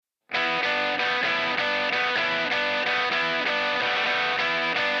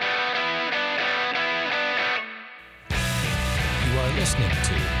listening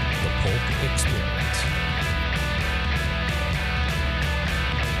to The Polk Experience.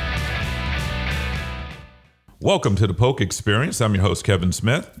 Welcome to The Polk Experience. I'm your host, Kevin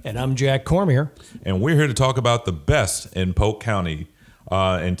Smith. And I'm Jack Cormier. And we're here to talk about the best in Polk County.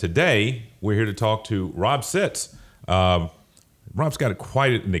 And today, we're here to talk to Rob Sitz. Rob's got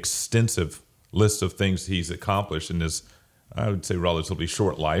quite an extensive list of things he's accomplished in this, I would say, relatively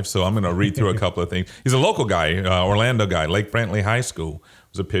short life. So I'm going to read through a couple of things. He's a local guy, Orlando guy, Lake Brantley High School.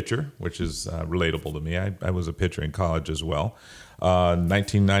 Was a pitcher, which is relatable to me. I was a pitcher in college as well.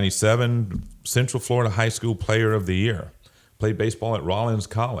 1997, Central Florida High School Player of the Year. Played baseball at Rollins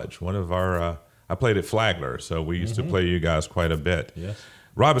College. One of our, I played at Flagler, so we used to play you guys quite a bit. Yes.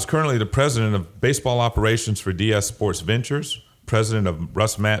 Rob is currently the president of baseball operations for DS Sports Ventures, president of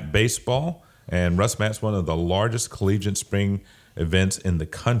RussMatt Baseball, and RussMatt's one of the largest collegiate spring events in the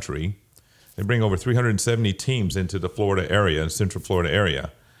country. They bring over 370 teams into the Florida area, Central Florida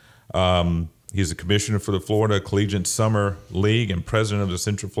area. He's a commissioner for the Florida Collegiate Summer League and president of the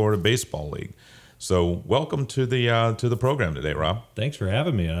Central Florida Baseball League. So welcome to the program today, Rob. Thanks for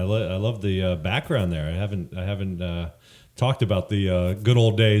having me. I love the background there. I haven't talked about the good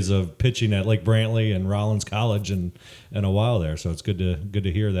old days of pitching at Lake Brantley and Rollins College in a while there. So it's good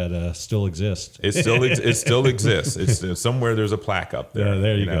to hear that still exists. It still exists. It's somewhere there's a plaque up there. Yeah,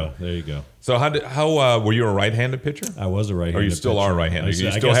 there you go. There you go. So how were you a right-handed pitcher? I was a right-handed pitcher. Or you still are right-handed? You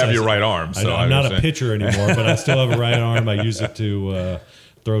I still have your right arm. So I'm not a pitcher anymore, but I still have a right arm. I use it to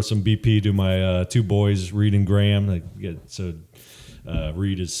throw some BP to my two boys, Reed and Graham.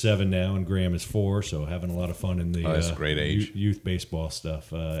 Reed is 7 now, and Graham is 4. So having a lot of fun in the that's a great age. Youth baseball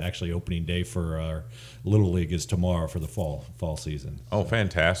stuff. Actually, opening day for our Little League is tomorrow for the fall season. Oh,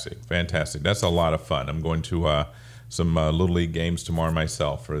 fantastic! That's a lot of fun. I'm going to some Little League games tomorrow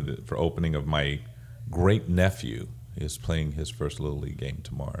myself for opening of my great nephew is playing his first Little League game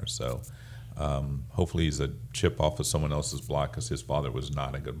tomorrow. So. Hopefully he's a chip off of someone else's block because his father was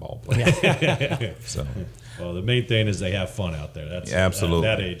not a good ball player. So, well, the main thing is they have fun out there. That's absolutely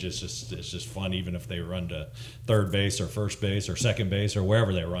at that age. It's just fun, even if they run to third base or first base or second base or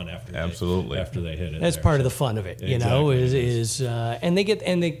wherever they run after they hit it. That's part of the fun of it, Exactly. And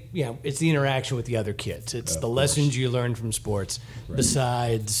they it's the interaction with the other kids. It's the lessons you learn from sports,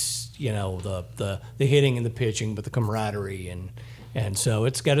 besides the hitting and the pitching, but the camaraderie and so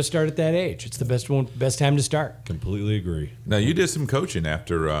it's got to start at that age. It's the best time to start. Completely agree. Now you did some coaching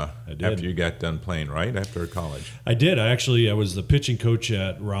after you got done playing, right? After college. I did. I was the pitching coach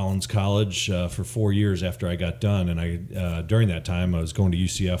at Rollins College for 4 years after I got done, and I during that time I was going to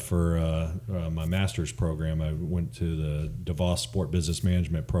UCF for my master's program. I went to the DeVos Sport Business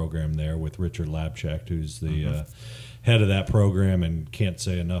Management program there with Richard Labchek, who's the head of that program, and can't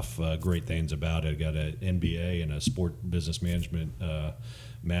say enough great things about it. Got an MBA and a sport business management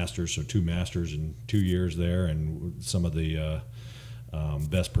master's, so 2 masters in 2 years there, and some of the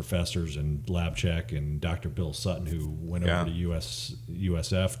best professors, and Labchek and Dr. Bill Sutton, who went over to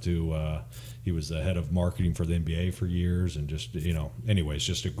USF to he was the head of marketing for the NBA for years, and just anyways,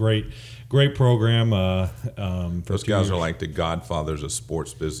 just a great program. Those guys are like the godfathers of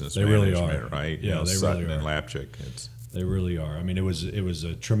sports business management, really are. Right? Yeah, they Sutton really are. And Labchek. They really are. I mean, it was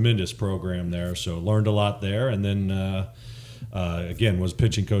a tremendous program there. So learned a lot there, and then again was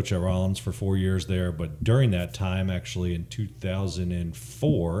pitching coach at Rollins for 4 years there. But during that time, actually in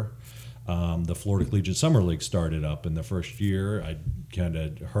 2004. The Florida Collegiate Summer League started up, in the first year I kind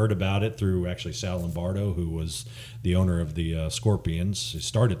of heard about it through actually Sal Lombardo, who was the owner of the Scorpions. He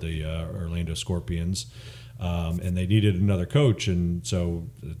started the Orlando Scorpions, and they needed another coach, and so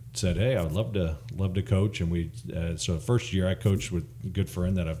said, "Hey, I would love to coach." And we so the first year I coached with a good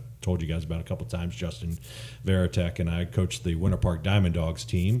friend that I've told you guys about a couple of times, Justin Veritek, and I coached the Winter Park Diamond Dogs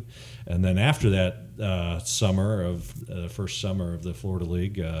team. And then after that first summer of the Florida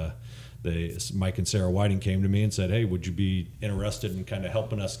League. Mike and Sarah Whiting came to me and said, "Hey, would you be interested in kind of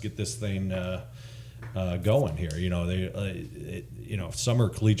helping us get this thing going here?" Summer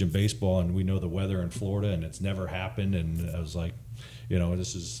collegiate baseball, and we know the weather in Florida, and it's never happened. And I was like,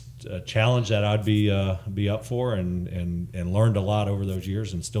 this is a challenge that I'd be up for, and learned a lot over those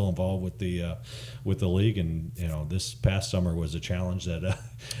years, and still involved with the league. And this past summer was a challenge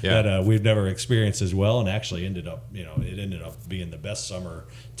that we've never experienced as well, and actually ended up being the best summer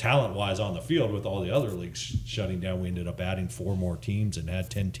talent wise on the field, with all the other leagues shutting down. We ended up adding 4 more teams and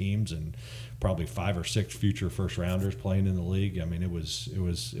had 10 teams, and probably 5 or 6 future first rounders playing in the league. I mean, it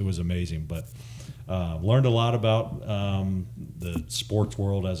was amazing, but learned a lot about the sports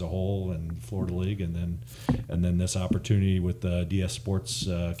world as a whole and Florida League, and then this opportunity with DS Sports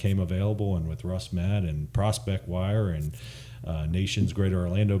came available, and with RussMatt and Prospect Wire, and Nations Greater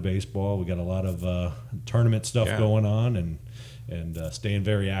Orlando Baseball. We got a lot of tournament stuff going on, and staying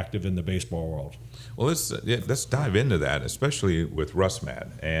very active in the baseball world. Well, let's dive into that, especially with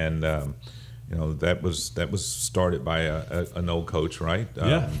RussMatt, and that was started by an old coach, right?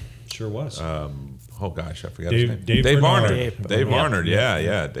 Sure was. Oh gosh, I forgot Dave, his name. Dave Barnard. Dave Yeah. Barnard.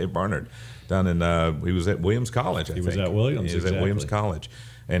 Yeah, Dave Barnard. Down in he was at Williams College. I think was at Williams. He was exactly. at Williams College,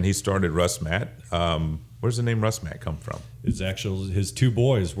 and he started RussMatt. Where's the name RussMatt come from? His two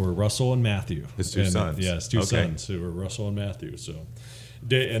boys were Russell and Matthew. His two sons. Yeah, his two sons who were Russell and Matthew. So,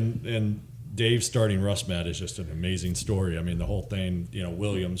 and Dave starting RussMatt is just an amazing story. I mean, the whole thing.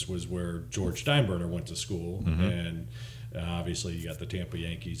 Williams was where George Steinbrenner went to school, and obviously you got the Tampa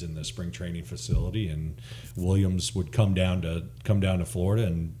Yankees in the spring training facility, and Williams would come down to Florida,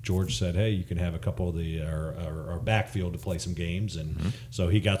 and George said, "Hey, you can have a couple of our backfield to play some games," and so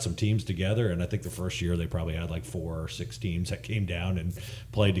he got some teams together, and I think the first year they probably had like 4 or 6 teams that came down and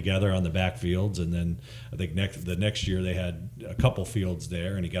played together on the backfields, and then I think the next year they had a couple fields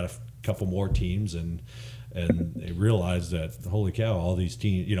there, and he got a couple more teams, and they realized that, holy cow, all these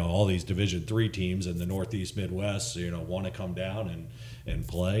teams, all these Division III teams in the Northeast Midwest, want to come down and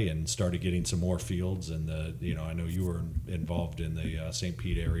play, and started getting some more fields. And I know you were involved in the St.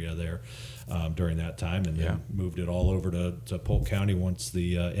 Pete area there during that time, and then moved it all over to Polk County once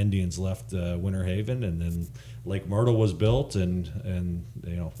the Indians left Winter Haven, and then Lake Myrtle was built, and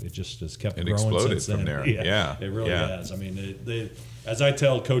it just has kept growing exploded since then. from there. It really has. I mean, they as I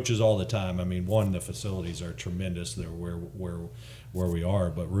tell coaches all the time, I mean, one, the facilities are tremendous there where we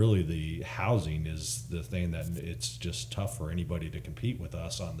are, but really the housing is the thing that it's just tough for anybody to compete with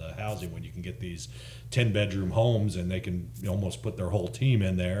us on the housing when you can get these 10-bedroom homes and they can almost put their whole team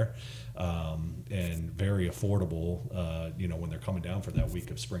in there, and very affordable, when they're coming down for that week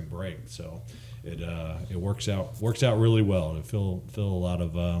of spring break. So it works out really well. I feel a lot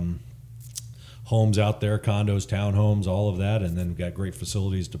of homes out there, condos, townhomes, all of that, and then we've got great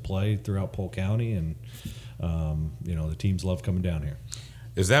facilities to play throughout Polk County, and the teams love coming down here.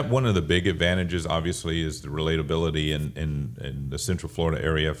 Is that one of the big advantages? Obviously, is the relatability in the Central Florida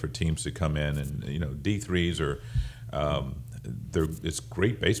area for teams to come in, and D3s are. It's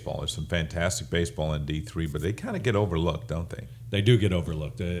great baseball. There's some fantastic baseball in D3, but they kind of get overlooked, don't they? They do get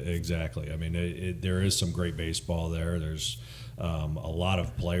overlooked, exactly. I mean, there is some great baseball there. There's a lot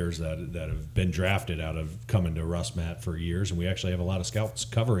of players that have been drafted out of coming to RussMatt for years, and we actually have a lot of scouts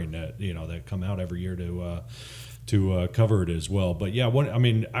covering that. That come out every year to cover it as well. But yeah,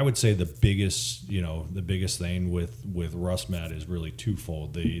 I would say the biggest thing with RussMatt is really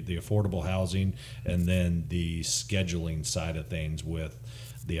twofold: the affordable housing, and then the scheduling side of things with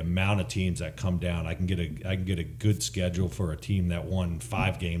the amount of teams that come down. I can get a good schedule for a team that won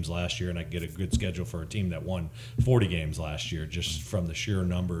 5 games last year, and I can get a good schedule for a team that won 40 games last year, just from the sheer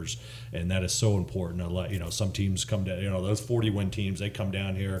numbers. And that is so important. Some teams come down, those 40-win teams, they come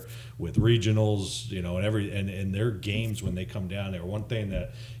down here with regionals, and their games when they come down there. One thing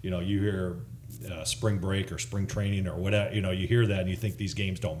that, you hear spring break or spring training or whatever, you hear that and you think these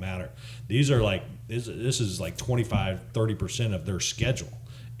games don't matter. These are this is like 25-30% of their schedule.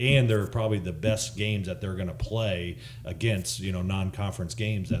 And they're probably the best games that they're going to play against, non-conference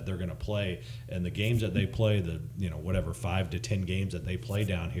games that they're going to play. And the games that they play, 5 to 10 games that they play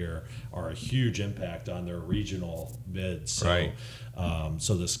down here are a huge impact on their regional bids. So, right.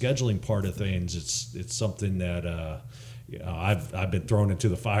 So the scheduling part of things, it's something that I've been thrown into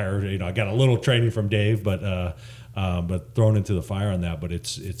the fire. I got a little training from Dave, but thrown into the fire on that. But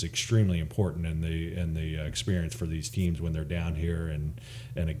it's extremely important in the experience for these teams when they're down here, and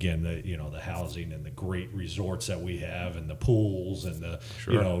again the housing and the great resorts that we have, and the pools, and the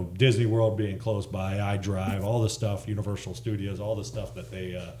Disney World being close by, iDrive, all the stuff, Universal Studios, all the stuff that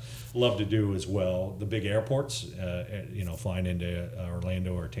they love to do as well. The big airports, flying into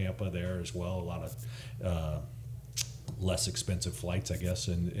Orlando or Tampa there as well. A lot of less expensive flights, I guess,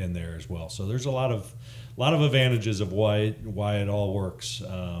 in there as well. So there's a lot of advantages of why it all works,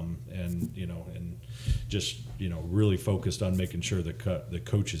 and just really focused on making sure the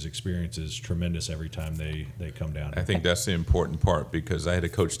coach's experience is tremendous every time they come down. I think that's the important part, because I had a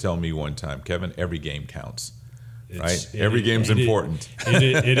coach tell me one time, Kevin, every game counts. Every game's important.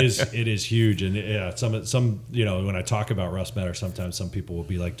 It is huge, and some when I talk about RussMatt, or sometimes some people will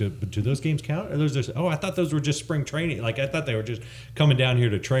be like, "Do those games count?" Or I thought those were just spring training. Like I thought they were just coming down here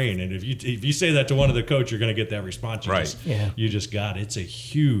to train. And if you say that to one of the coach, you're going to get that response. You just got. It's a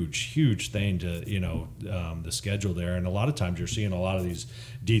huge thing to the schedule there, and a lot of times you're seeing a lot of these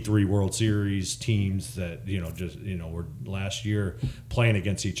D3 World Series teams that were last year playing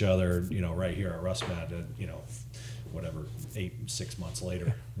against each other. Right here at RussMatt. 6 months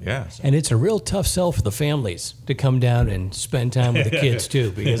later. Yeah. So. And it's a real tough sell for the families to come down and spend time with the kids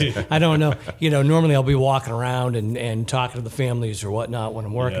too, because I don't know, normally I'll be walking around and talking to the families or whatnot when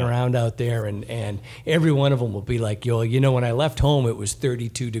I'm working around out there, and every one of them will be like, when I left home it was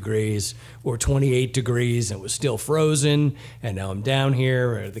 32 degrees or 28 degrees and it was still frozen, and now I'm down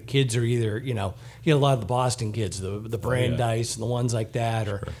here, or the kids are either, a lot of the Boston kids, the Brandeis and the ones like that,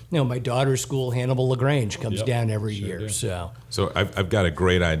 or my daughter's school, Hannibal LaGrange, comes down every year. So I've got a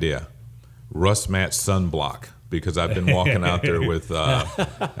great idea. RussMatt sunblock, because I've been walking out there with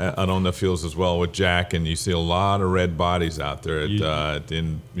out on the fields as well with Jack, and you see a lot of red bodies out there by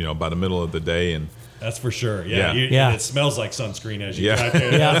the middle of the day, and that's for sure. Yeah. And it smells like sunscreen as you get out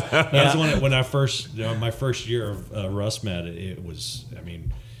there. That was when I first, my first year of RussMatt, it was,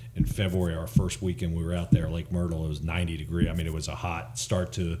 in February, our first weekend, we were out there, Lake Myrtle. It was 90 degrees. It was a hot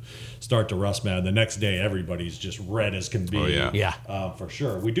start to RussMatt. The next day, everybody's just red as can be. Oh, yeah. For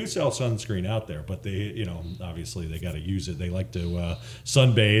sure. We do sell sunscreen out there, but they, obviously they got to use it. They like to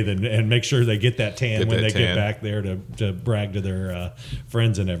sunbathe and make sure they get that tan when they get back there to brag to their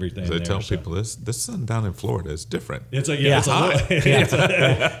friends and everything. So they tell people this sun down in Florida is different. It's hot.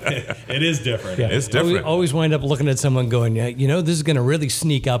 It is different. Yeah. It's different. We always wind up looking at someone going, this is going to really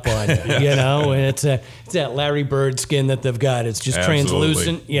sneak up on you, and it's that Larry Bird skin that they've got. It's just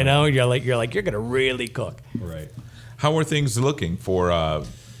translucent, You're like you're going to really cook. Right. How are things looking for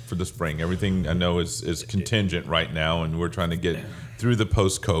the spring? Everything I know is contingent right now, and we're trying to get through the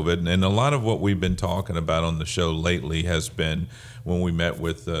post-COVID. And a lot of what we've been talking about on the show lately has been, when we met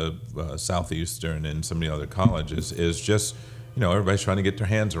with Southeastern and some of the other colleges, is just everybody's trying to get their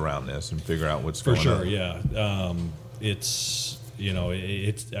hands around this and figure out what's going on. For sure, yeah. It's.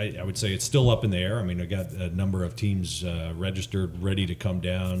 I would say it's still up in the air. I got a number of teams registered, ready to come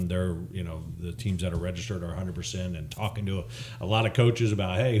down. They're, the teams that are registered are 100%, and talking to a lot of coaches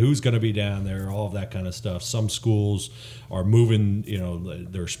about, hey, who's going to be down there, all of that kind of stuff. Some schools are moving,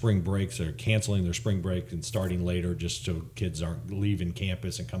 their spring breaks, they're canceling their spring break and starting later, just so kids aren't leaving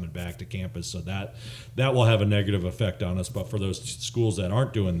campus and coming back to campus. So that will have a negative effect on us. But for those schools that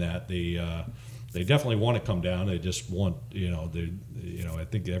aren't doing that, they definitely want to come down. They just want, I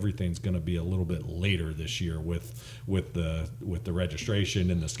think everything's going to be a little bit later this year with the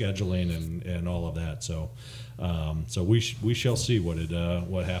registration and the scheduling and all of that. So we shall see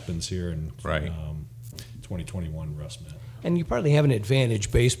what happens here in 2021 RussMatt. And you probably have an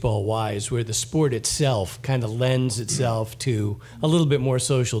advantage baseball-wise, where the sport itself kind of lends itself to a little bit more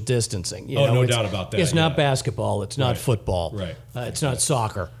social distancing. No doubt about that. It's not basketball. It's not football. Right. It's not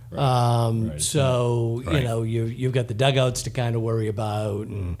soccer. Right. You've got the dugouts to kind of worry about,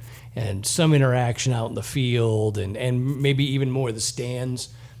 and some interaction out in the field, and maybe even more the stands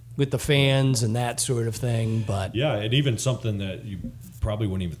with the fans and that sort of thing. But yeah, and even something that you probably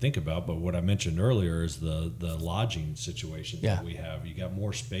wouldn't even think about, but what I mentioned earlier is the lodging situations that we have. You got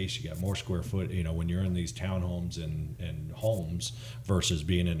more space, you got more square foot, when you're in these townhomes and homes versus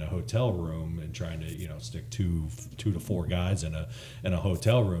being in a hotel room and trying to, stick two to four guys in a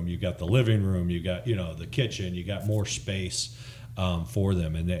hotel room. You got the living room, you got, the kitchen, you got more space for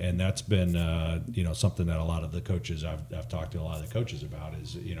them, and that's been something that a lot of the coaches I've talked to a lot of the coaches about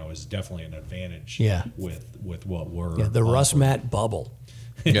is definitely an advantage with what we're the RussMatt bubble.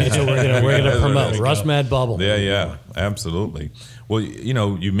 That's what we're gonna promote. RussMatt bubble. Yeah, absolutely. Well,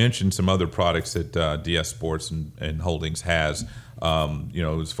 you mentioned some other products that DS Sports and Holdings has.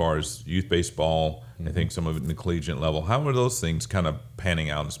 As far as youth baseball, I think some of it in the collegiate level. How are those things kind of panning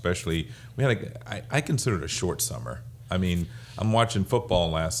out? Especially, we had I consider it a short summer. I'm watching football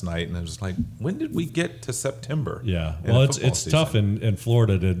last night, and I was like, when did we get to September? Yeah, well, it's tough in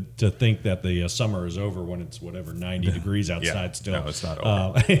Florida to think that the summer is over when it's 90 degrees outside still. No, it's not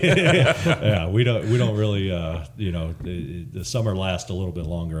over. Yeah, we don't really, the summer lasts a little bit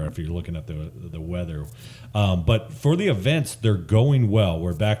longer if you're looking at the weather. But for the events, they're going well.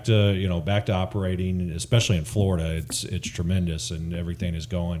 We're back to operating, especially in Florida. It's tremendous, and everything is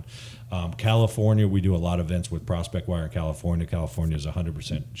going. California, we do a lot of events with Prospect Wire in California. California is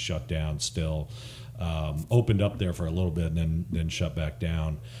 100% shut down still. Opened up there for a little bit and then shut back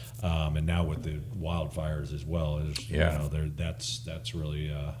down. And now with the wildfires as well, that's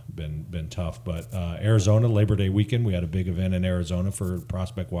really been tough. But Arizona, Labor Day weekend, we had a big event in Arizona for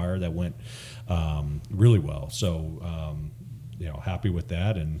Prospect Wire that went really well. So, happy with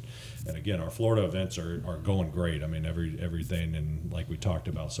that. And again, our Florida events are going great. Everything, and like we talked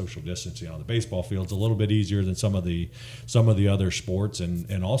about, social distancing on the baseball field's a little bit easier than some of the other sports,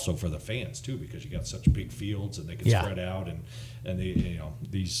 and also for the fans too, because you got such big fields and they can spread out, and they,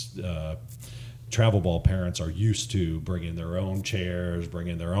 these travel ball parents are used to bringing their own chairs,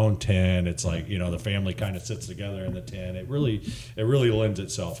 bringing their own tent. It's like, the family kind of sits together in the tent. It really lends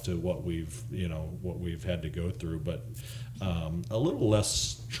itself to what we've had to go through. But a little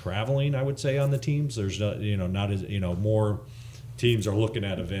less traveling, I would say, on the teams. There's not as more teams are looking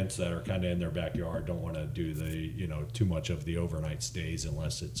at events that are kind of in their backyard. Don't want to do the too much of the overnight stays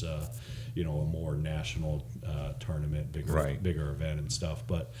unless it's a more national tournament, bigger event and stuff.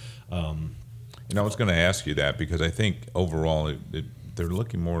 But I was going to ask you that because I think overall they're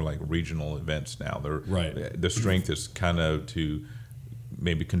looking more like regional events now. The strength is kind of to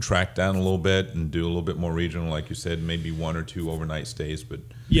maybe contract down a little bit and do a little bit more regional, like you said, maybe 1 or 2 overnight stays. But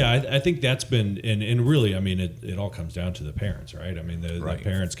yeah, I think that's been, and really, I mean, it all comes down to the parents, right? I mean, the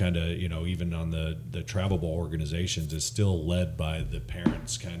parents kind of, even on the travel ball organizations, is still led by the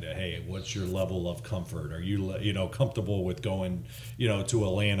parents. Kind of, hey, what's your level of comfort? Are you comfortable with going, to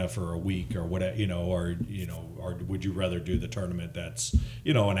Atlanta for a week or whatever, or would you rather do the tournament that's,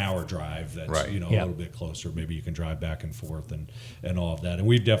 an hour drive that's, a little bit closer? Maybe you can drive back and forth and all of that. And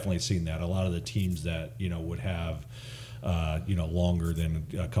we've definitely seen that. A lot of the teams that, would have, longer than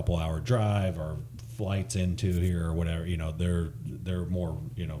a couple hour drive or flights into here or whatever, they're more,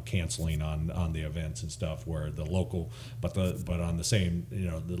 canceling on the events and stuff, where the local, but on the same,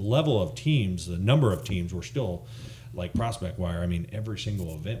 the level of teams, the number of teams, we're still like Prospect Wire. I mean, every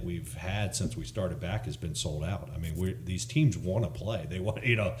single event we've had since we started back has been sold out. I mean, these teams want to play. They want,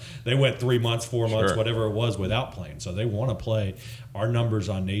 they went 3 months, 4 months, whatever it was, without playing. So they want to play. Our numbers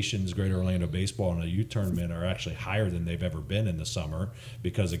on Nation's Greater Orlando Baseball in a youth tournament are actually higher than they've ever been in the summer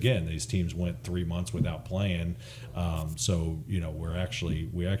because, again, these teams went 3 months without playing. So we're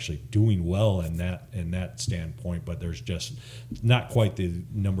actually doing well in that standpoint, but there's just not quite the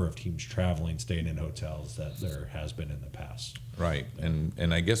number of teams traveling, staying in hotels that there has been in the past. Right.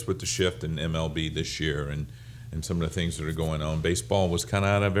 And I guess with the shift in MLB this year and some of the things that are going on, baseball was kind of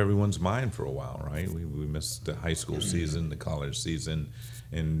out of everyone's mind for a while, right? We missed the high school season, the college season,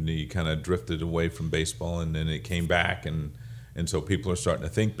 and you kind of drifted away from baseball, and then it came back, and so people are starting to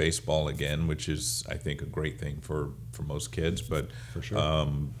think baseball again, which is, I think, a great thing for most kids, but for sure.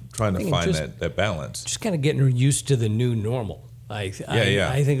 Trying to find that balance. Just kind of getting used to the new normal. I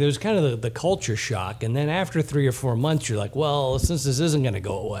think there was kind of the culture shock, and then after 3 or 4 months, you're like, well, since this isn't going to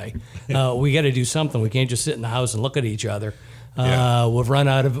go away, we got to do something. We can't just sit in the house and look at each other. We've run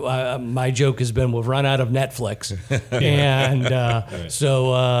out of. My joke has been we've run out of Netflix, and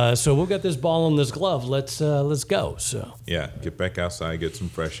so we've got this ball in this glove. Let's go. So get back outside, get some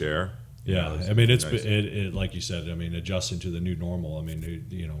fresh air. Yeah, I mean, it's nice. It like you said. I mean, adjusting to the new normal. I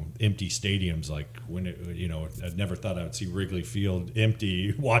mean, empty stadiums. Like when I never thought I would see Wrigley Field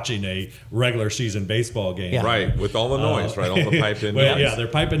empty watching a regular season baseball game. Yeah. Right, with all the noise, right, all the piped in well, noise. Yeah, they're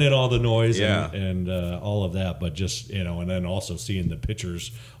piping in all the noise and all of that. But just and then also seeing the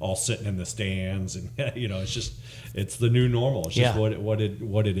pitchers all sitting in the stands, and it's the new normal. It's just what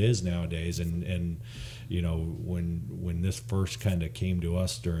it is nowadays, and. When this first kind of came to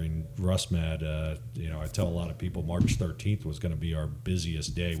us during RussMatt, I tell a lot of people March 13th was going to be our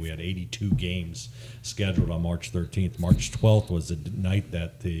busiest day. We had 82 games scheduled on March 13th. March 12th was the night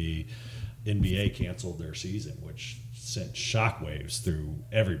that the NBA canceled their season, which sent shockwaves through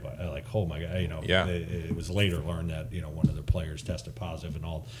everybody. Like, oh my God, it was later learned that one of the players tested positive and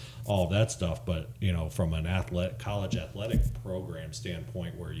all of that stuff. But from an college athletic program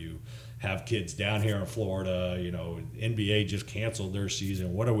standpoint, where you have kids down here in Florida, NBA just canceled their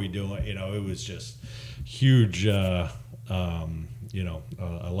season. What are we doing? It was just huge. A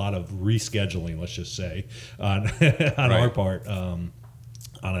lot of rescheduling, let's just say, on our part.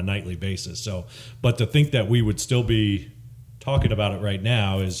 On a nightly basis. So, but to think that we would still be talking about it right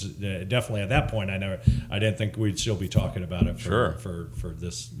now is definitely at that point. I didn't think we'd still be talking about it for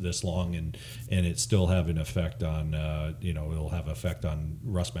this long, and it still have an effect on it'll have effect on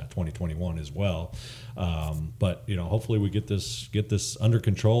RussMatt 2021 as well. But hopefully we get this under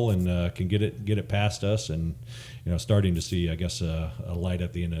control and can get it past us, and starting to see, I guess, a light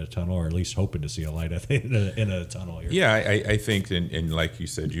at the end of the tunnel, or at least hoping to see a light at the end of the tunnel here. Yeah, I think, and like you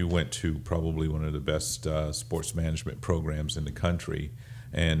said, you went to probably one of the best sports management programs in the country.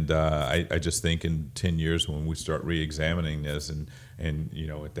 And I just think in 10 years when we start re-examining this, and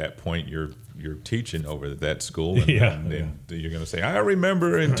at that point you're teaching over at that school, and you're going to say, I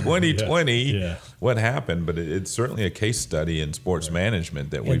remember in 2020 what happened. But it's certainly a case study in sports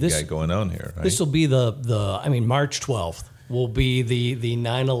management that we've got going on here. Right? This will be the March 12th will be the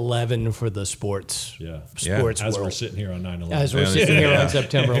 9/11 for the sports. Sports As world. we're sitting here on 9/11. As we're sitting here on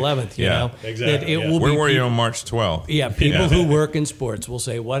September 11th, you know, exactly. Where were you on March 12th? Yeah, people who work in sports will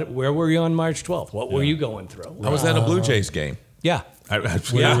say, "Where were you on March 12th? What were you going through?" I was at a Blue Jays game. Yeah. I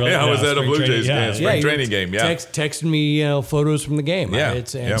was at a Blue Jays game, spring training game. Yeah, texting me photos from the game. Yeah,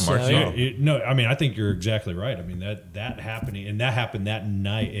 March 12th. No, I mean, I think you're exactly right. I mean, that happening, and that happened that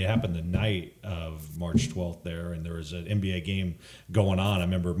night. It happened the night of March 12th there, and there was an NBA game going on. I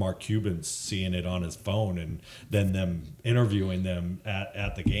remember Mark Cuban seeing it on his phone, and then them interviewing them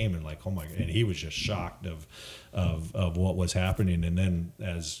at the game, and like, oh my, and he was just shocked of what was happening. And then,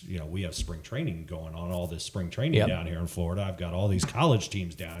 as you know, we have spring training going on, all this spring training down here in Florida. I've got all these college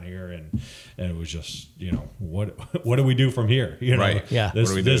teams down here, and it was just, you know, what do we do from here? You know, right? Yeah.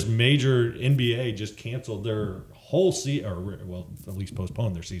 This major NBA just canceled their whole season, or well, at least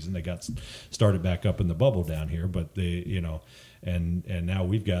postponed their season. They got started back up in the bubble down here, but they, you know. And now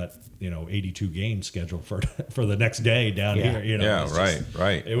we've got, you know, 82 games scheduled for the next day down here. You know,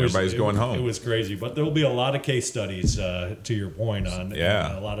 right. Everybody's going home. It was crazy, but there will be a lot of case studies to your point on.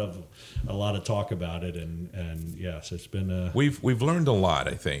 A lot of talk about it, and yes, it's been. We've learned a lot,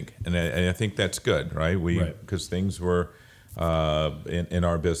 I think, and I think that's good, right? Because things were in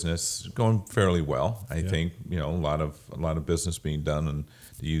our business going fairly well. I think, you know, a lot of business being done on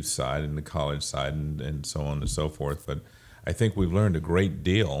the youth side and the college side and so on and so forth, but. I think we've learned a great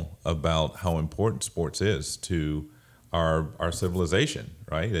deal about how important sports is to our civilization,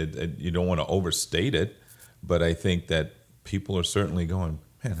 right? You don't want to overstate it, but I think that people are certainly going,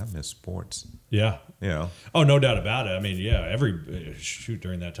 man, I miss sports. Yeah. You know. Oh, no doubt about it. I mean, every shoot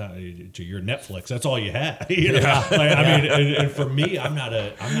during that time to your Netflix, that's all you had. You know? I mean, and for me, I'm not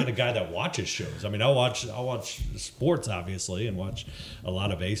a guy that watches shows. I mean, I'll watch sports obviously, and watch a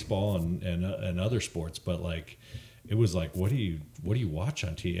lot of baseball and other sports, but like. It was like, what do you watch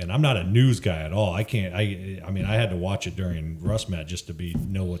on TV? And I'm not a news guy at all. I mean, I had to watch it during RussMatt just to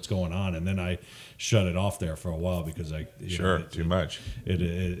know what's going on, and then I shut it off there for a while because too much.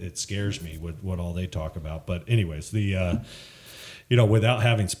 It scares me with what all they talk about. But anyways, without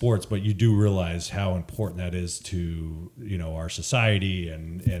having sports, but you do realize how important that is to, you know, our society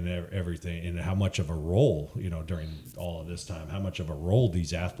and everything, and how much of a role, you know, during all of this time, how much of a role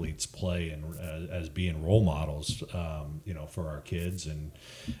these athletes play and as being role models, you know, for our kids and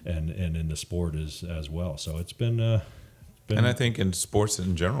in the sport as well. So it's been. And I think in sports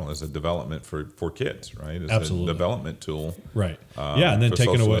in general is a development for kids, right? It's absolutely. a development tool. Right. And then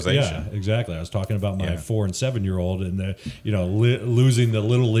taking away. Yeah, exactly. I was talking about my 4 and 7 year old, and losing the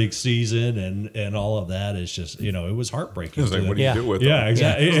little league season and all of that is just, you know, it was heartbreaking. It's like, what do you do with them? Yeah,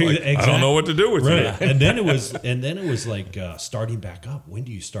 exactly. Like, I don't know what to do with you. And then it was like starting back up. When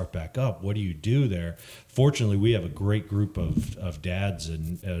do you start back up? What do you do there? Fortunately, we have a great group of dads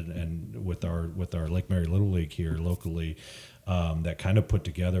and with our Lake Mary Little League here locally. That kind of put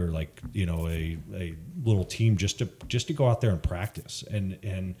together, like, you know, a little team just to go out there and practice.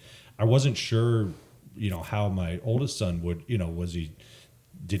 And I wasn't sure, you know, how my oldest son would, you know,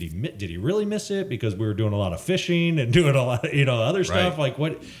 did he really miss it because we were doing a lot of fishing and doing a lot of, you know, other stuff, like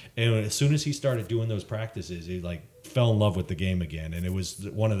what. And as soon as he started doing those practices, he like fell in love with the game again. And it was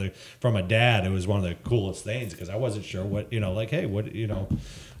from a dad, it was one of the coolest things because I wasn't sure what, you know, like, hey, what, you know.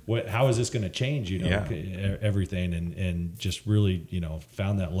 How is this going to change, you know, everything, and just really, you know,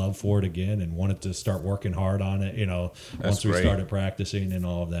 found that love for it again and wanted to start working hard on it, you know, once we started practicing and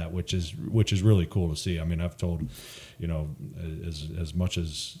all of that, which is really cool to see. I mean, I've told, you know, as much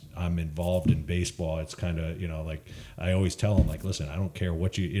as I'm involved in baseball, it's kind of, you know, like I always tell them, like, listen, I don't care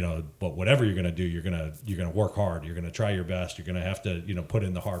what you know, but whatever you're going to do, you're going to work hard. You're going to try your best. You're going to have to, you know, put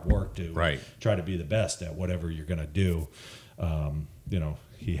in the hard work to try to be the best at whatever you're going to do. You know,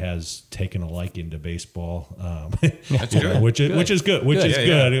 he has taken a liking to baseball, That's good. which is good.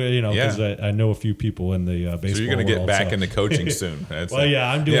 You know, because Yeah. I know a few people in the baseball. So you're going to get world, back into coaching soon.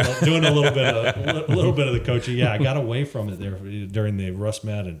 I'm doing a little bit of the coaching. Yeah, I got away from it there during the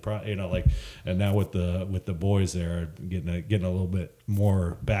RussMatt and you know, like, and now with the boys there, getting a little bit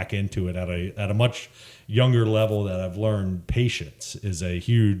more back into it at a much younger level. That I've learned patience is a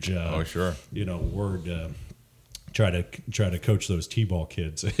huge you know, word. Try to coach those T-ball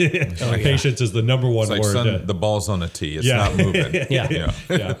kids. Patience is the number one word. Son, the ball's on the tee. It's not moving.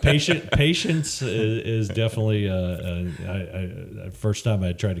 Patience is definitely. First time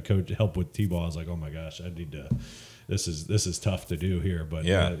I tried to help with T-ball, I was like, oh my gosh, I need to. This is tough to do here, but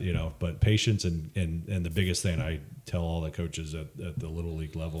you know, but patience and the biggest thing I tell all the coaches at the Little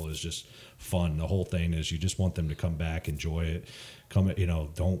League level is just fun. The whole thing is you just want them to come back, enjoy it.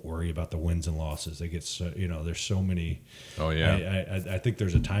 Don't worry about the wins and losses. They get so, there's so many. Oh yeah. I think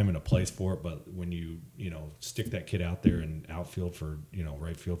there's a time and a place for it, but when you stick that kid out there in outfield for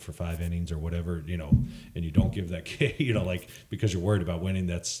right field for 5 innings or whatever, and you don't give that kid because you're worried about winning,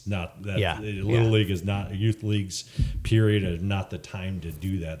 that's not that. Yeah. Little League is not, youth leagues period is not the time to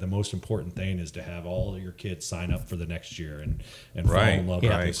do that. The most important thing is to have all of your kids sign up for the next year and fall in love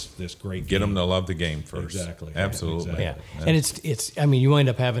with this great game. Get them to love the game first. Exactly. Absolutely. Yeah. And it's you wind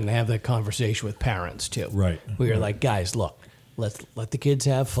up having to have that conversation with parents too. Right. Where you're like, guys, look, let the kids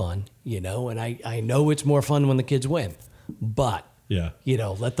have fun, and I know it's more fun when the kids win, but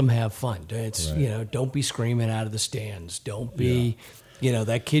let them have fun. It's don't be screaming out of the stands. Don't be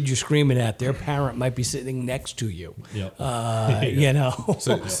that kid you're screaming at, their parent might be sitting next to you. Yep.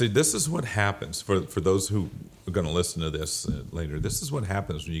 So see, this is what happens for those who are going to listen to this later. This is what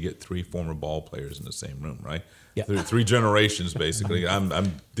happens when you get 3 former ball players in the same room, right? Yeah. 3 generations basically.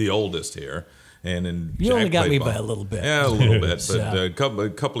 I'm the oldest here. And then you Jack only got me ball. by a little bit. Yeah, a little bit. But a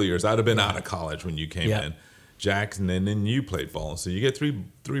couple of years, I'd have been out of college when you came in. Jack, and then you played ball. So you get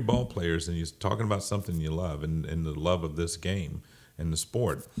three ball players, and you're talking about something you love and the love of this game and the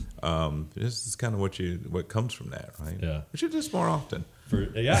sport. This is kind of what comes from that, right? Yeah. We should do this more often.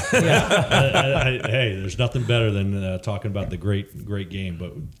 Hey, there's nothing better than talking about the great game.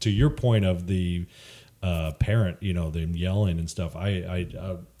 But to your point of the parent, them yelling and stuff,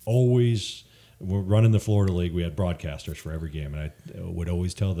 I always, we're running the Florida League. We had broadcasters for every game, and I would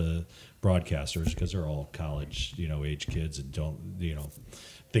always tell the broadcasters, because they're all college, age kids, and don't,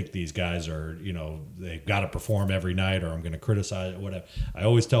 think these guys are, they've got to perform every night, or I'm going to criticize it, whatever. I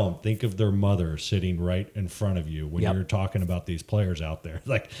always tell them, think of their mother sitting right in front of you when you're talking about these players out there.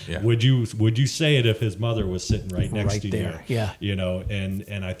 Would you say it if his mother was sitting right next to there. you? Yeah.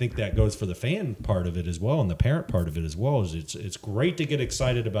 And I think that goes for the fan part of it as well, and the parent part of it as well. Is it's great to get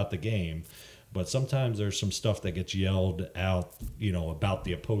excited about the game, but sometimes there's some stuff that gets yelled out, about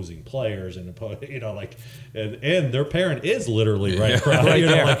the opposing players, and and their parent is literally right across, right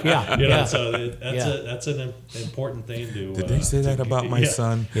there. So that's an important thing to. Did they say that about my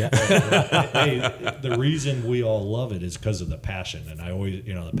son? Yeah. The reason we all love it is because of the passion, and I always,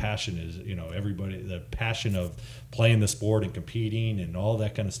 the passion is, everybody, the passion of playing the sport and competing and all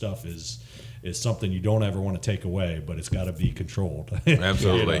that kind of stuff is something you don't ever want to take away, but it's got to be controlled.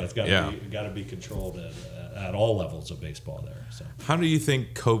 Absolutely. It's got to be controlled at all levels of baseball there. So, how do you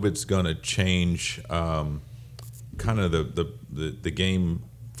think COVID's going to change kind of the game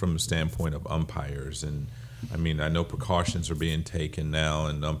from the standpoint of umpires? And I mean, I know precautions are being taken now,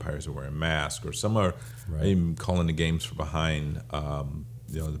 and umpires are wearing masks, or some are even calling the games from behind,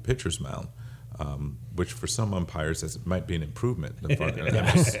 the pitcher's mound. Which for some umpires might be an improvement.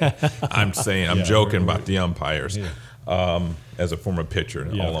 I'm joking about the umpires. As a former pitcher,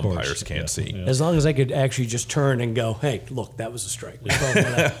 all umpires can't see. Yeah. As long as I could actually just turn and go, hey, look, that was a strike. We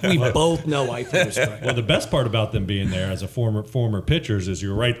both know I threw a strike. Well, the best part about them being there as a former pitchers is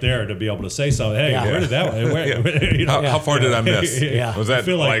you're right there to be able to say something. Hey, where did that one? How far did I miss? Was that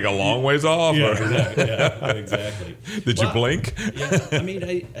like a long ways off? Exactly. Did you blink? Yeah, I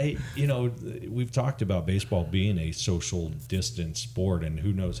mean, we've talked about baseball being a social distance sport, and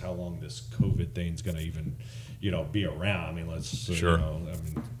who knows how long this COVID thing's going to even be around. I mean,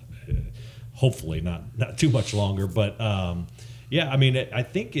 hopefully not too much longer, but I mean, I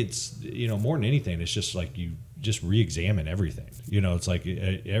think it's, more than anything, it's just like you just re-examine everything. It's like,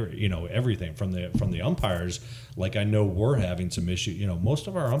 everything from the umpires. Like, I know we're having some issue. Most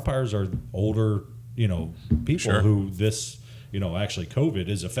of our umpires are older, people who this, actually COVID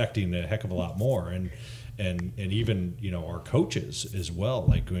is affecting a heck of a lot more. And even, our coaches as well.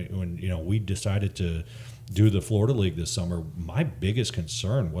 Like when we decided to do the Florida League this summer, my biggest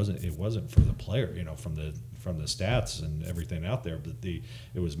concern wasn't for the player, from the stats and everything out there, but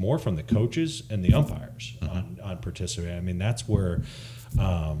it was more from the coaches and the umpires on participating. I mean, that's where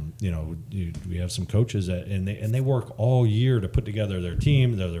we have some coaches and they work all year to put together their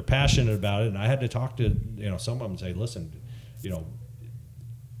team. They're passionate about it, and I had to talk to some of them and say, listen,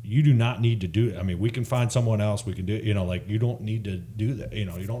 you do not need to do it. I mean, we can find someone else. We can do it. You don't need to do that. You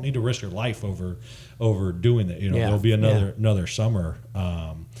don't need to risk your life over doing that. There'll be another summer.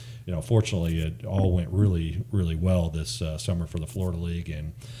 Fortunately, it all went really, really well this summer for the Florida League,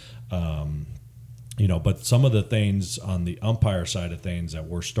 and But some of the things on the umpire side of things that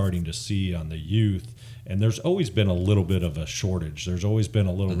we're starting to see on the youth, and there's always been a little bit of a shortage. There's always been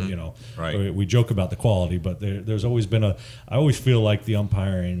a little, Right. We joke about the quality, but there's always been I always feel like the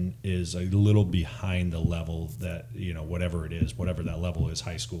umpiring is a little behind the level that, whatever it is, whatever that level is,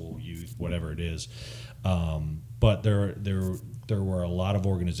 high school, youth, whatever it is. But there were a lot of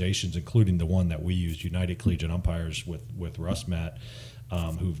organizations, including the one that we use, United Collegiate Umpires with RussMatt,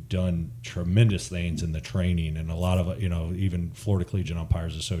 who've done tremendous things in the training, and a lot of, even Florida Collegiate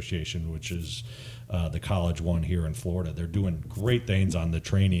Umpires Association, which is the college one here in Florida. They're doing great things on the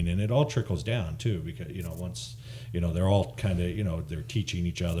training, and it all trickles down too, because, once, they're all kind of, they're teaching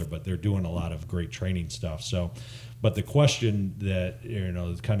each other, but they're doing a lot of great training stuff. So, but the question that,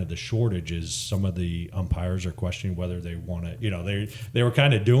 kind of the shortage is some of the umpires are questioning whether they want to, they were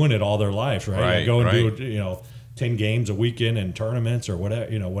kind of doing it all their life, right? Right, Go and right. do, 10 games a weekend and tournaments or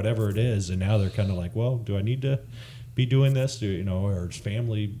whatever, whatever it is. And now they're kind of like, well, do I need to be doing this? Or is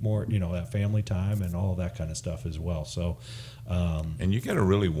family more, that family time and all that kind of stuff as well. So, and you got to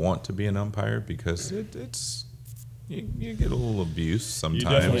really want to be an umpire, because it's you get a little abuse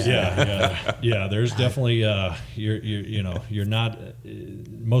sometimes. Yeah. There's definitely you're not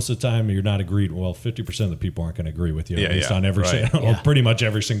most of the time you're not agreed. Well, 50% of the people aren't going to agree with you. At least on every pretty much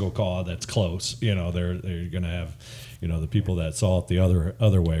every single call that's close. They're going to have the people that saw it the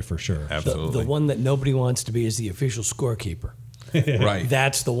other way for sure. Absolutely. The one that nobody wants to be is the official scorekeeper. Right.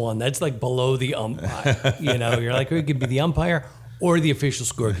 That's the one. That's like below the umpire. You're like, it could be the umpire or the official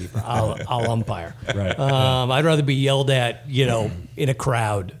scorekeeper. I'll umpire. Right. I'd rather be yelled at, in a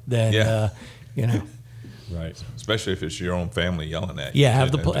crowd than, Right. Especially if it's your own family yelling at you. Yeah,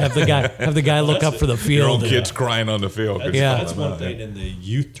 have the guy look up for the field. Your own kids crying on the field. That's one thing in the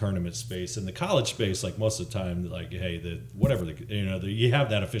youth tournament space. In the college space, like most of the time, like, hey, you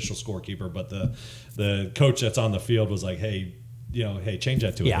have that official scorekeeper, but the coach that's on the field was like, hey, change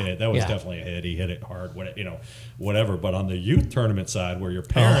that to a hit. That was definitely a hit. He hit it hard, whatever. But on the youth tournament side, where your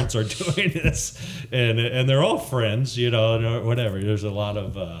parents are doing this, and they're all friends, whatever. There's a lot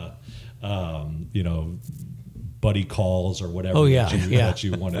of, buddy calls or whatever. Oh yeah, that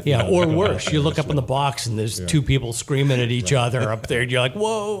you want to. Yeah, or worse, you look up in the box and there's two people screaming at each other up there, and you're like,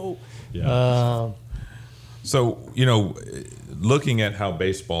 whoa. Yeah. So, looking at how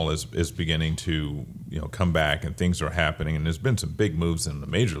baseball is beginning to, come back, and things are happening, and there's been some big moves in the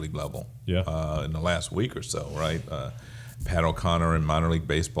major league level in the last week or so, right? Pat O'Connor in minor league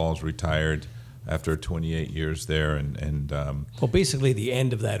baseball is retired after 28 years there, and basically the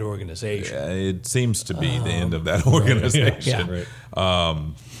end of that organization. It seems to be the end of that organization.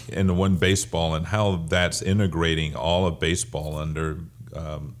 In the one baseball, and how that's integrating all of baseball under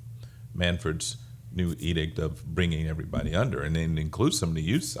Manfred's new edict of bringing everybody under, and it includes some of the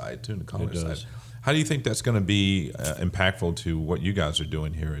youth side too, and the college side. How do you think that's going to be impactful to what you guys are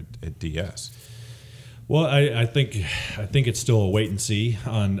doing here at DS? Well, I think it's still a wait and see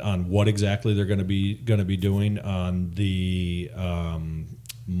on what exactly they're going to be doing on the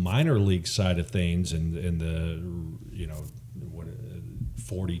minor league side of things, and the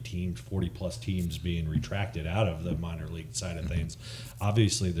 40 plus teams being retracted out of the minor league side of things.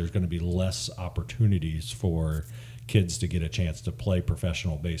 Obviously, there's going to be less opportunities for kids to get a chance to play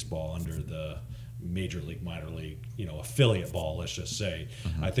professional baseball under the major league, minor league, affiliate ball, let's just say.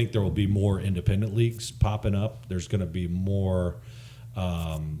 Mm-hmm. I think there will be more independent leagues popping up. There's going to be more.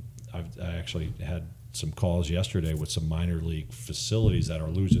 I actually had some calls yesterday with some minor league facilities that are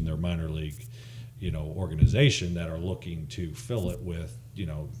losing their minor league, organization, that are looking to fill it with,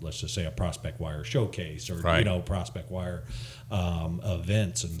 let's just say a prospect wire showcase or, prospect wire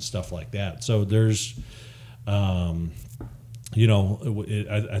events and stuff like that. So there's, I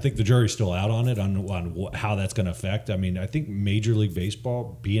think the jury's still out on it, on how that's going to affect. I mean, I think Major League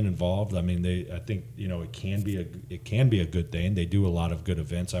Baseball being involved, I mean, I think it can be a good thing. They do a lot of good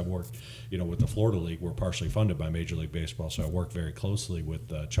events. I worked, with the Florida League. We're partially funded by Major League Baseball, so I work very closely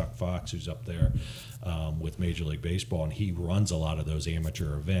with Chuck Fox, who's up there with Major League Baseball, and he runs a lot of those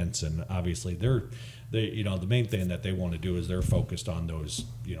amateur events. And obviously, the main thing that they want to do is they're focused on those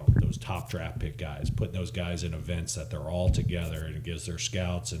top draft pick guys, putting those guys in events that they're all together, and it gives their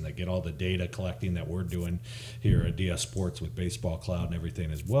scouts, and they get all the data collecting that we're doing here at DS Sports with Baseball Cloud and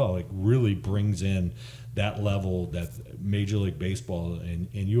everything as well. It really brings in that level that Major League Baseball and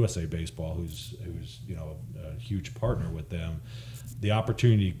USA Baseball, who's a huge partner with them, the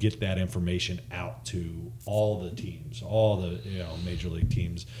opportunity to get that information out to all the teams, all the major league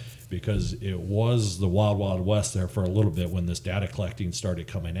teams, because it was the wild, wild west there for a little bit when this data collecting started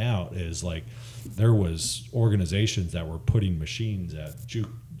coming out. Is like there was organizations that were putting machines at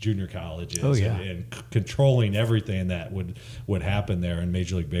junior colleges and controlling everything that would happen there. And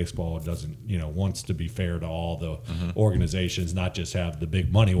Major League Baseball doesn't, wants to be fair to all the organizations, not just have the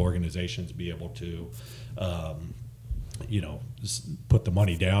big money organizations be able to, put the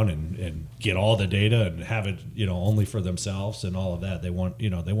money down and get all the data and have it, only for themselves and all of that. They want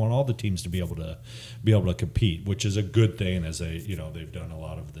all the teams to be able to compete, which is a good thing, as they've done a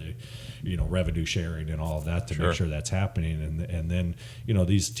lot of the, revenue sharing and all of that to make sure that's happening. And then,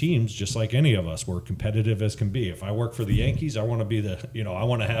 these teams, just like any of us, we're competitive as can be. If I work for the Yankees, I want to be I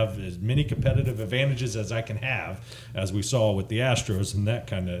want to have as many competitive advantages as I can have, as we saw with the Astros, and that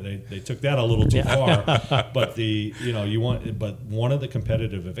kind of, they took that a little too far. But but one of the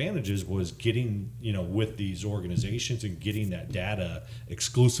competitive advantages was getting, with these organizations and getting that data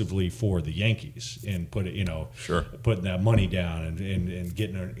exclusively for the Yankees and putting that money down and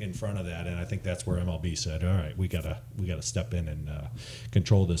getting in front of that. And I think that's where MLB said, all right, we gotta step in and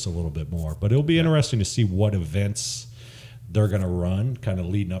control this a little bit more. But it'll be interesting to see what events they're going to run kind of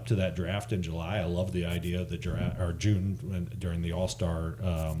leading up to that draft in July. I love the idea of the draft, or June, during the All-Star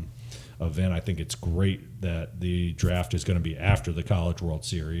event. I think it's great that the draft is going to be after the College World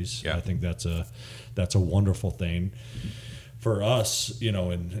Series. I think that's a wonderful thing for us,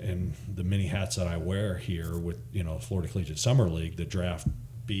 in the many hats that I wear here with, Florida Collegiate Summer League. The draft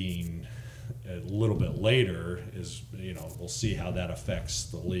being a little bit later is, we'll see how that affects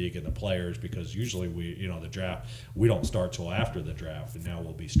the league and the players, because usually the draft, we don't start till after the draft, and now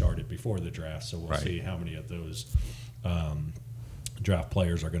we'll be started before the draft. So we'll see how many of those draft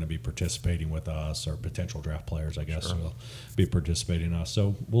players are going to be participating with us, or potential draft players, I guess, will be participating in us.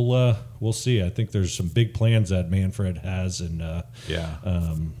 So we'll see. I think there's some big plans that Manfred has and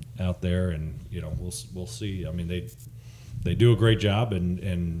out there, and we'll see. I mean, they do a great job,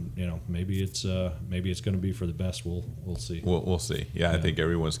 and maybe it's going to be for the best. We'll see. We'll see. I think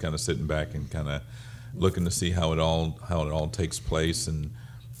everyone's kind of sitting back and kind of looking to see how it all takes place, and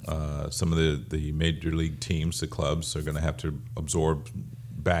some of the major league teams, the clubs, are going to have to absorb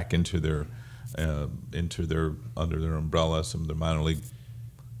back into their under their umbrella some of their minor league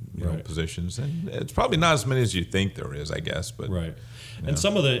positions, and it's probably not as many as you think there is, I guess, but And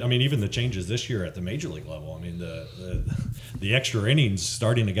some of even the changes this year at the major league level. I mean, the extra innings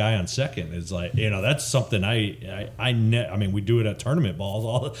starting a guy on second is like, that's something we do it at tournament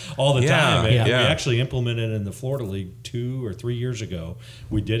balls all the time. We actually implemented it in the Florida League 2 or 3 years ago.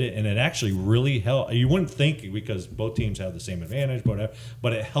 We did it, and it actually really helped. You wouldn't think, because both teams have the same advantage,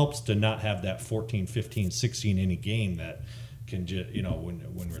 but it helps to not have that 14, 15, 16 inning game that can just,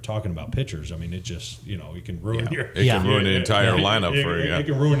 when we're talking about pitchers, I mean, it just, it can ruin it can ruin the entire lineup for you. It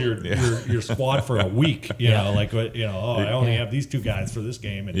can ruin your squad for a week. I only have these two guys for this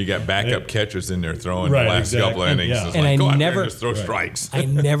game, and you got backup catchers in there throwing the last couple of innings. And I never just throw strikes. I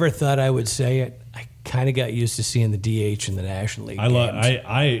never thought I would say it. I kind of got used to seeing the DH in the National League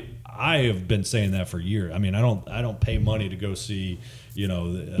games. I have been saying that for years. I mean, I don't pay money to go see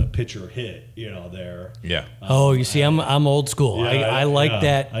a pitcher hit, there. Yeah. You see, I'm old school. I like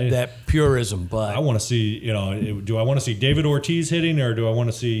that purism, but I want to see, do I want to see David Ortiz hitting, or do I want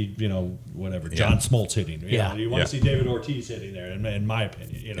to see, John Smoltz hitting? You want to see David Ortiz hitting there, in my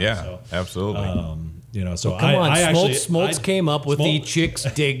opinion. Absolutely. So come on, Smoltz came up with the chicks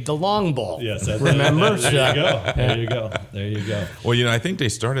dig the long ball. Yes, remember? There you go. Well, I think they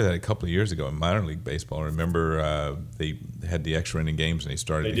started that a couple of years ago in minor league baseball. Remember, they had the extra inning games, and they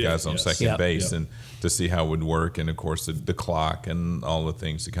started the guys on second base, and to see how it would work, and of course the clock and all the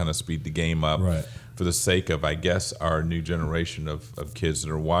things to kind of speed the game up. Right. For the sake of, I guess, our new generation of kids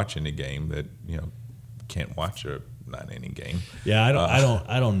that are watching a game that can't watch a 9-inning game. Yeah,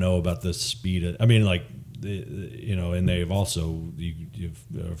 I don't know about the speed. And they've also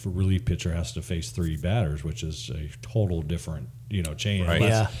if a relief pitcher has to face 3 batters, which is a total different chain.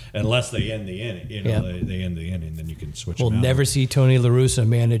 Right. Unless they end the inning, they end the inning, then you can switch. We'll never see Tony La Russa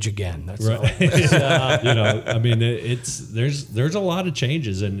manage again. That's right. There's a lot of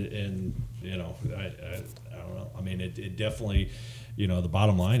changes, and I don't know. I mean, it definitely. The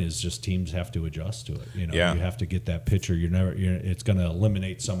bottom line is just teams have to adjust to it. You have to get that pitcher. It's going to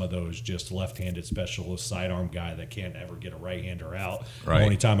eliminate some of those just left-handed specialist sidearm guy that can't ever get a right-hander out. Right. The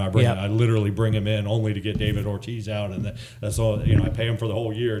only time I literally bring him in only to get David Ortiz out, and that's all. I pay him for the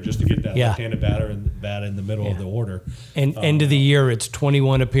whole year just to get that left-handed bat in the middle of the order. And end of the year, it's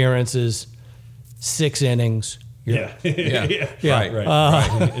 21 appearances, 6 innings. Yeah.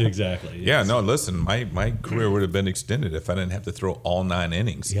 Right. Exactly. Yeah, no, listen, my career would have been extended if I didn't have to throw all 9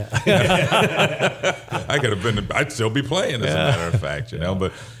 innings. Yeah. I'd still be playing, as a matter of fact,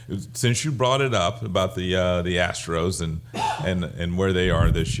 But since you brought it up about the Astros and where they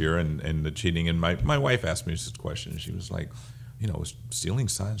are this year and the cheating, and my wife asked me this question. She was like, was stealing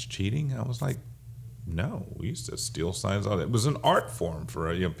signs cheating? I was like, no, we used to steal signs. It was an art form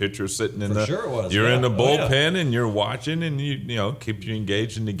for a pitcher sitting in Sure it was. You're in the bullpen and you're watching, and you keep you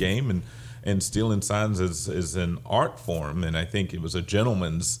engaged in the game, and stealing signs is an art form, and I think it was a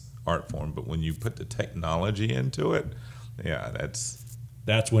gentleman's art form. But when you put the technology into it,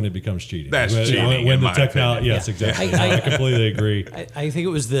 that's when it becomes cheating. That's cheating. When the technology, yes, exactly. I completely agree. I think it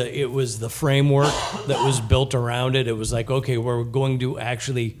was the framework that was built around it. It was like, okay, we're going to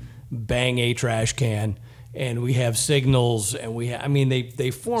actually bang a trash can, and we have signals, and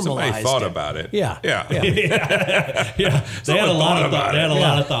they formalized. Somebody thought about it. Yeah. They had a lot of thought. They had a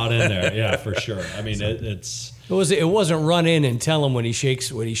lot of thought in there. Yeah, for sure. I mean, it's. It wasn't run in and tell him when he shakes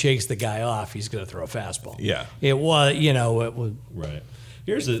the guy off, he's going to throw a fastball. Yeah. It was, it was. Right.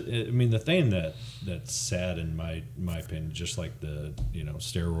 Here's the thing that's sad in my opinion, just like the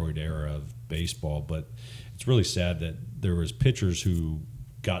steroid era of baseball, but it's really sad that there was pitchers who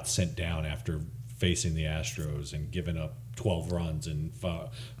got sent down after facing the Astros and giving up 12 runs in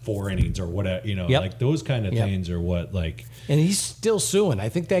 4 innings or whatever, like those kind of things are what like. And he's still suing. I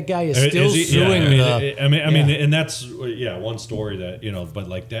think that guy is still suing. And that's one story that but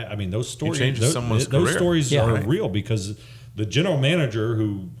like that. I mean, those stories. Someone's those career. stories are real because the general manager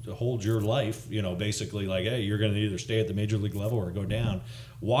who holds your life, basically like, hey, you're going to either stay at the major league level or go down.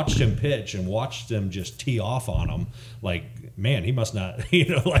 Watched him pitch and watched them just tee off on him. Like, man, he must not, but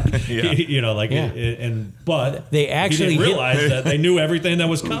they actually he didn't realize that they knew everything that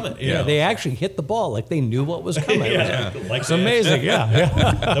was coming. They actually hit the ball like they knew what was coming. It's amazing.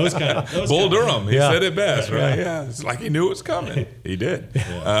 Those kind of Bull Durham. He said it best, right? Yeah, it's like he knew it was coming. He did. He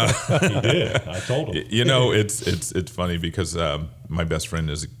did. I told him. It's funny because my best friend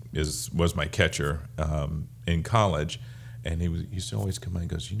was my catcher in college. And he used to always come in and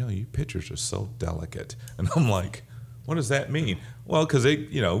goes, you pitchers are so delicate. And I'm like, what does that mean? Well, because they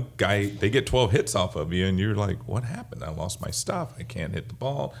get 12 hits off of you, and you're like, what happened? I lost my stuff. I can't hit the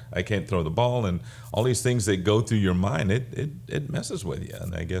ball. I can't throw the ball, and all these things that go through your mind, it messes with you.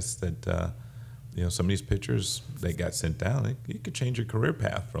 And I guess that some of these pitchers, they got sent down. It could change your career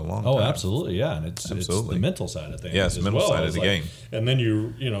path for a long time. Oh, absolutely, yeah. And it's the mental side of things. Yeah, it's the mental side of the game. And then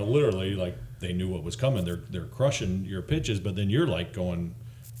you literally like. They knew what was coming. They're crushing your pitches, but then you're like going,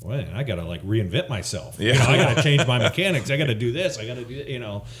 well, I got to like reinvent myself. Yeah. I got to change my mechanics. I got to do this. I got to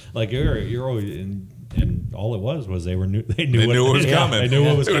do like you're always and all it was they knew what was coming. They knew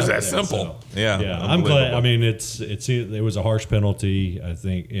what was coming. It was that simple. So, I'm glad. I mean, it was a harsh penalty. I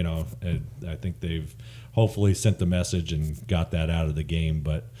think I think they've hopefully sent the message and got that out of the game,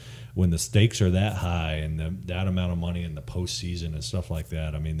 but. When the stakes are that high and that amount of money in the postseason and stuff like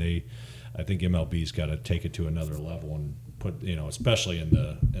that, I mean, I think MLB's got to take it to another level and put, especially in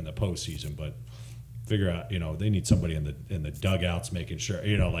the postseason, but figure out, they need somebody in the dugouts making sure,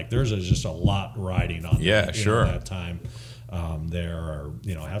 like there's just a lot riding on that time there, or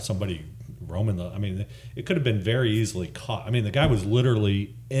have somebody roaming it could have been very easily caught. I mean, the guy was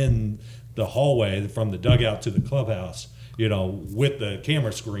literally in the hallway from the dugout to the clubhouse. With the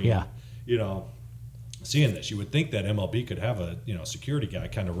camera screen, seeing this, you would think that MLB could have a security guy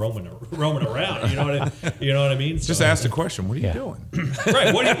kind of roaming around. You know what I mean? Just ask the question. What are you doing?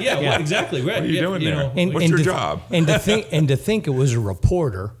 Right. What exactly? Right. What are you doing there? What's your job? And to think it was a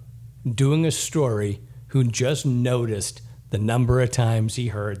reporter doing a story who just noticed the number of times he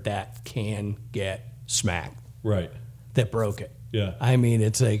heard that can get smacked. Right. That broke it. Yeah. I mean,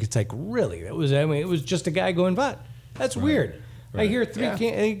 it's like really. It was just a guy going, but. That's weird. Right. I hear 3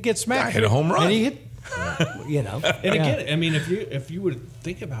 can get smacked. I hit a home run. And he hit, And again, I mean, if you would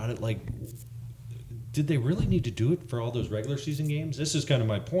think about it, like, did they really need to do it for all those regular season games? This is kind of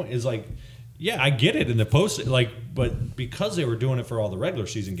my point. Is like, I get it in the post, but because they were doing it for all the regular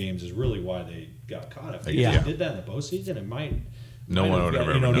season games is really why they got caught. If they did that in the postseason, it might. No one would have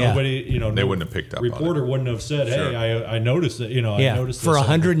ever known. Nobody, they wouldn't have picked up. Reporter on it. Wouldn't have said, "Hey, I noticed that." I noticed for this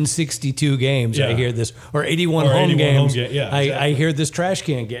 162 games. I hear this, or 81 home games. Exactly. I hear this trash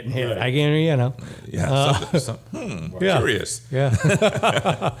can getting hit. Right. I can, Curious. Yeah,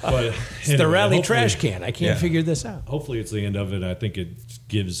 but it's the rally trash can. I can't figure this out. Hopefully, it's the end of it. I think it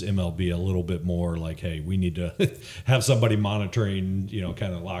gives MLB a little bit more like, hey, we need to have somebody monitoring,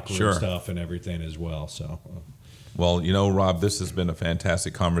 kind of locker room stuff and everything as well. So. Well, Rob, this has been a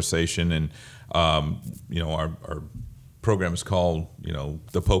fantastic conversation, and our program is called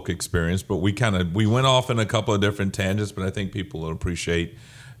the Polk Experience, but we went off in a couple of different tangents, but I think people will appreciate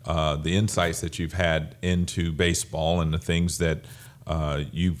the insights that you've had into baseball and the things that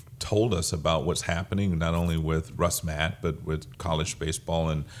you've told us about what's happening, not only with RussMatt, but with college baseball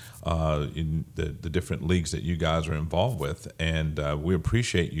and in the different leagues that you guys are involved with. And we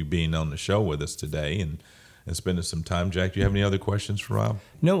appreciate you being on the show with us today and spending some time. Jack, do you have any other questions for Rob?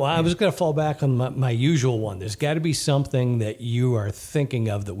 No, I was going to fall back on my usual one. There's got to be something that you are thinking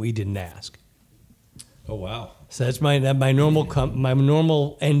of that we didn't ask. Oh, wow. So that's my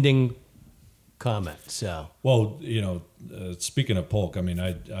normal ending comment. So, well, speaking of Polk, I mean,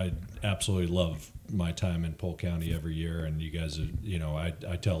 I absolutely love my time in Polk County every year, and you guys are,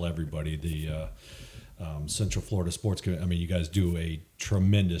 I tell everybody the Central Florida Sports Committee. I mean, you guys do a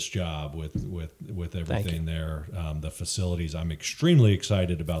tremendous job with everything there. The facilities. I'm extremely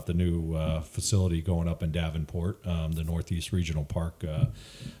excited about the new facility going up in Davenport, the Northeast Regional Park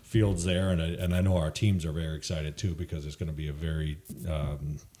fields there, and I know our teams are very excited too, because it's going to be a very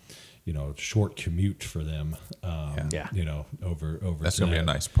short commute for them. Over. That's going to be a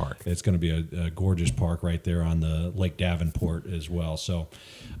nice park. It's going to be a gorgeous park right there on the Lake Davenport as well. So,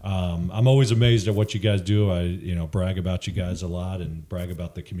 I'm always amazed at what you guys do. I brag about you guys a lot and brag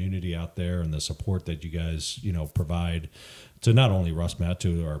about the community out there and the support that you guys provide to not only RussMatt,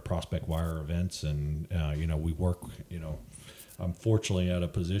 to our Prospect Wire events, and we work. I'm fortunately at a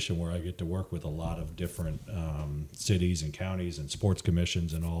position where I get to work with a lot of different cities and counties and sports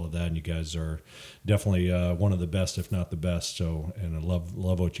commissions and all of that. And you guys are definitely one of the best, if not the best. So, and I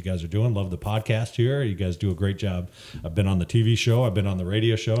love what you guys are doing. Love the podcast here. You guys do a great job. I've been on the TV show. I've been on the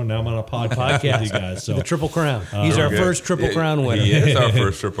radio show. And now I'm on a podcast with you guys. So the Triple Crown. He's our first Triple Crown winner. He is our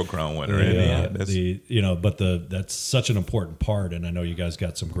first Triple Crown winner. That's such an important part. And I know you guys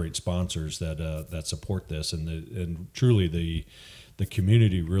got some great sponsors that support this, and truly the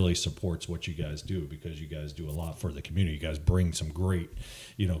community really supports what you guys do, because you guys do a lot for the community. You guys bring some great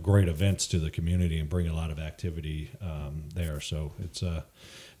events to the community and bring a lot of activity there. So it's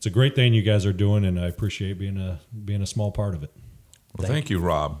a great thing you guys are doing, and I appreciate being a small part of it. Well, thank you,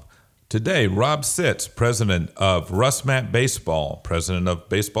 Rob. Today, Rob Sitz, president of RussMatt Baseball, president of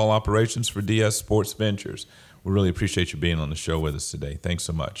baseball operations for DS Sports Ventures. We really appreciate you being on the show with us today. Thanks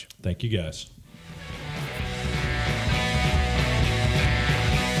so much. Thank you, guys.